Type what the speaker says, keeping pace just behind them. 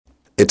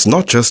It's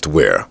not just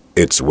where,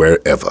 it's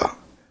wherever.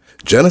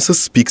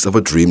 Genesis speaks of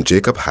a dream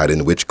Jacob had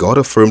in which God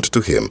affirmed to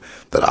him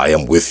that I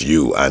am with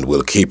you and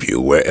will keep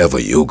you wherever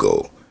you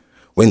go.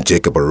 When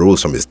Jacob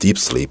arose from his deep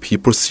sleep, he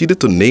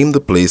proceeded to name the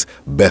place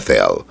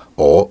Bethel,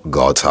 or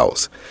God's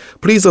house.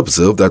 Please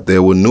observe that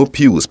there were no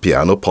pews,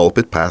 piano,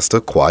 pulpit, pastor,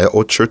 choir,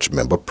 or church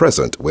member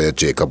present where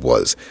Jacob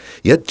was.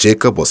 Yet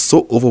Jacob was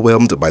so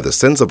overwhelmed by the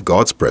sense of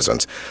God's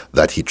presence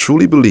that he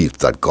truly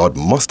believed that God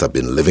must have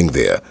been living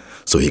there.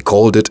 So he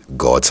called it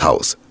God's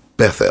house,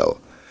 Bethel.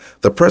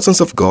 The presence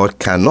of God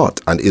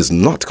cannot and is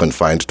not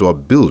confined to a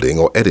building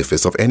or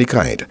edifice of any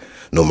kind,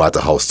 no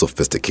matter how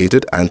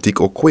sophisticated, antique,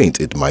 or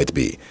quaint it might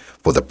be.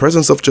 For the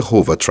presence of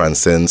Jehovah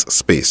transcends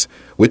space,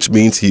 which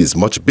means he is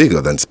much bigger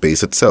than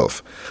space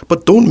itself.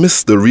 But don't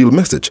miss the real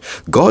message.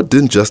 God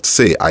didn't just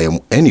say, I am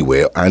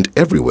anywhere and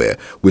everywhere,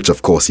 which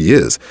of course he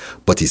is,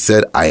 but he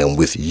said, I am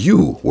with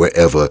you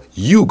wherever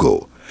you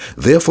go.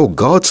 Therefore,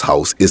 God's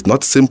house is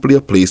not simply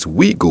a place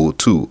we go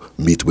to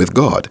meet with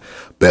God.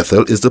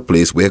 Bethel is the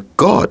place where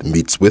God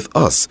meets with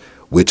us,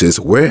 which is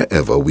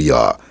wherever we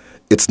are.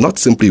 It's not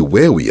simply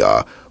where we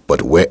are,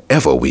 but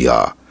wherever we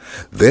are.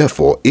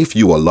 Therefore, if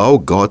you allow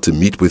God to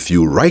meet with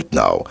you right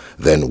now,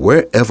 then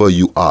wherever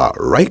you are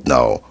right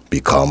now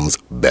becomes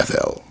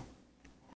Bethel.